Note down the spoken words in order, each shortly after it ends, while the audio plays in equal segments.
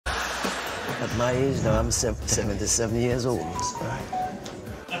At my age now, I'm 77 years old. Was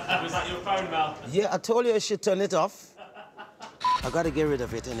that your phone, Mel? Yeah, I told you I should turn it off. I gotta get rid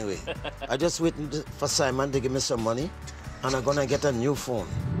of it anyway. I just waiting for Simon to give me some money, and I'm gonna get a new phone.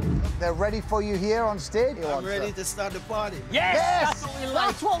 They're ready for you here on stage. I'm ready to start the party. Yes! Yes! That's what we like.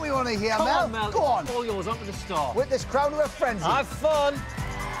 That's what we want to hear, Come Mel. on, Mel. Go on. All yours. I'm going to start. With this crowd, we're frenzy. Have fun.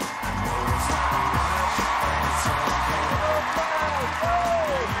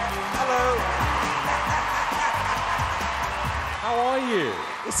 Hello. How are you?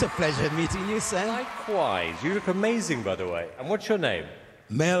 It's a pleasure meeting you, Sam. Likewise. You look amazing, by the way. And what's your name?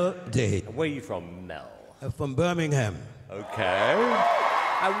 Mel Day. And where are you from, Mel? I'm from Birmingham. Okay.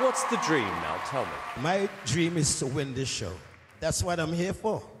 And what's the dream now? Tell me. My dream is to win this show. That's what I'm here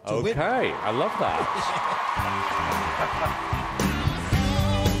for. To Okay. win. I love that.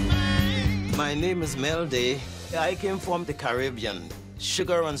 My name is Mel Day. I came from the Caribbean.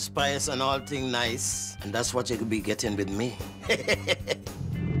 Sugar and spice and all thing nice. And that's what you could be getting with me.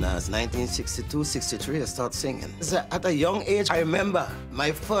 Now, it's 1962, 63, I start singing. So at a young age, I remember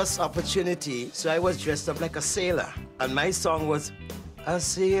my first opportunity. So I was dressed up like a sailor. And my song was, "A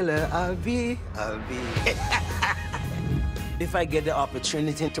sailor I'll be, I'll be." If I get the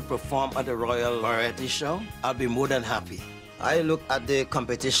opportunity to perform at the Royal Variety Show, I'll be more than happy. I look at the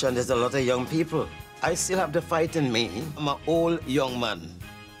competition, there's a lot of young people. I still have the fight in me. I'm an old young man.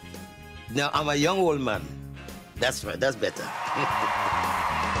 Now I'm a young old man. That's right, that's better.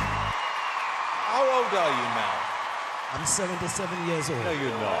 How old are you, Mel? I'm 77 years old. No,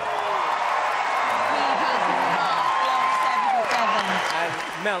 you're not. And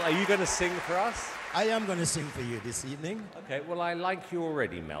Mel, are you going to sing for us? I am going to sing for you this evening. Okay, well, I like you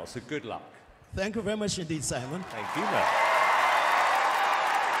already, Mel, so good luck. Thank you very much indeed, Simon. Thank you, Mel.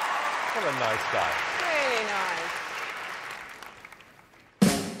 What a nice guy. Really nice.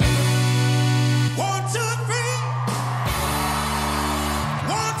 1, 2, 3.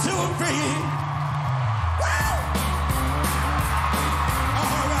 1, 2, 3. Woo!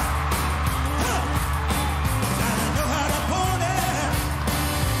 All right. Huh. I know how to pony,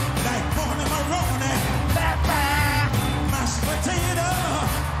 like pony Maroney. Mashed potato,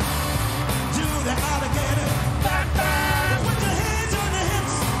 do the alligator. Put your hands on the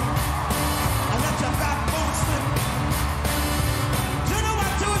hips and let your backbone slip. You know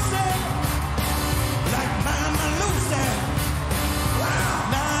what to say, like Mama Lucy. Na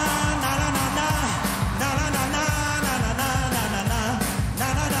na na na na na na na na na na na na na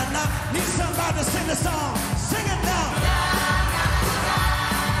na na na. Need somebody to sing the song. Sing it now.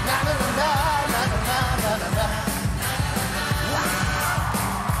 Na na na na na na na na na.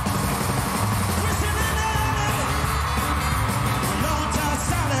 Twisting and turning, long time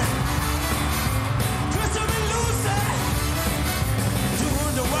salad. Twisting and loosey,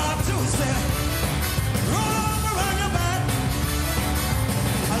 doing the wild Tuesday. Roll on around your back.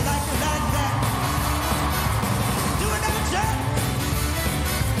 I like it like that. Doing that jack.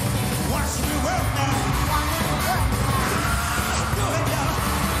 Watch me work now. Do it, y'all.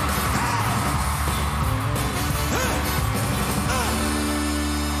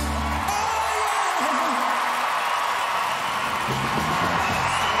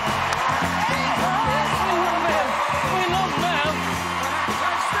 We love Mel.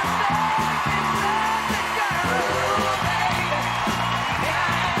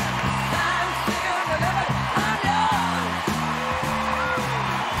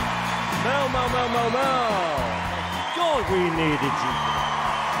 Mel. God, we needed you.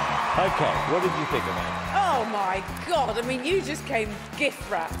 Okay, what did you think of that? Oh my God! I mean, you just came gift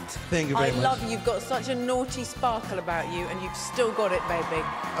wrapped. Thank you very much. I love you. You've got such a naughty sparkle about you, and you've still got it, baby.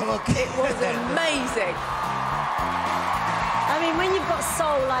 Okay. It was amazing. I mean, when you've got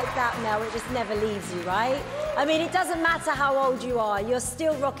soul like that, Mel, it just never leaves you, right? I mean, it doesn't matter how old you are, you're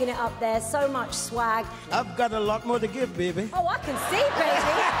still rocking it up there, so much swag. I've got a lot more to give, baby. Oh, I can see,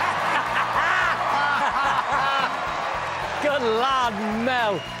 baby. Good lad,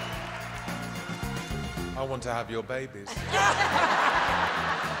 Mel. I want to have your babies.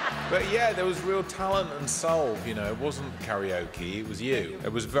 But yeah, there was real talent and soul, you know. It wasn't karaoke, it was you.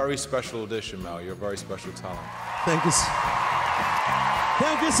 It was a very special audition, Mel. You're a very special talent. Thank you.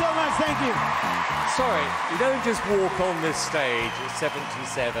 Thank you so much, thank you. Sorry, you don't just walk on this stage at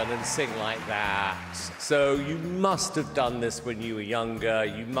 77 and sing like that. So you must have done this when you were younger.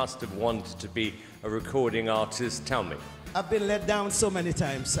 You must have wanted to be a recording artist. Tell me. I've been let down so many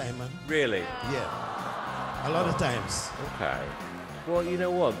times, Simon. Really? Yeah, a lot of times. Okay. Well, you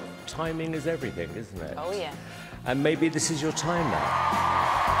know what? Timing is everything, isn't it? Oh yeah. And maybe this is your time now.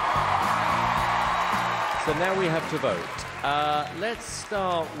 So now we have to vote. Let's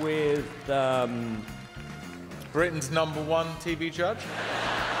start with Britain's #1 TV judge?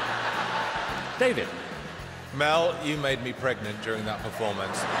 David. Mel, you made me pregnant during that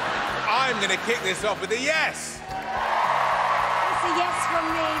performance. I'm going to kick this off with a yes! It's a yes from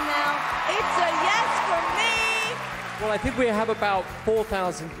me, Mel. It's a yes from me. Well, I think we have about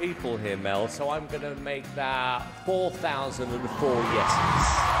 4,000 people here, Mel, so I'm going to make that 4,004 yeses.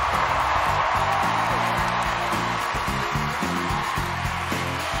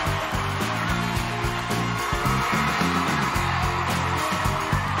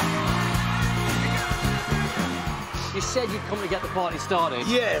 You said you'd come to get the party started.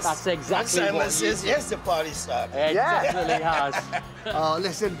 Yes. That's exactly Simon what says, yes, the party started. It definitely has. Oh,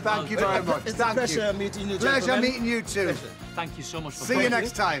 listen, thank you very much. It's a Thank pleasure you. meeting you, Pleasure gentlemen. meeting you too. Thank you so much for See you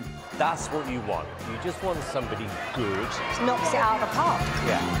next time. That's what you want. You just want somebody good. Knocks it out of the park.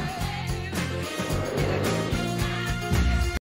 Yeah.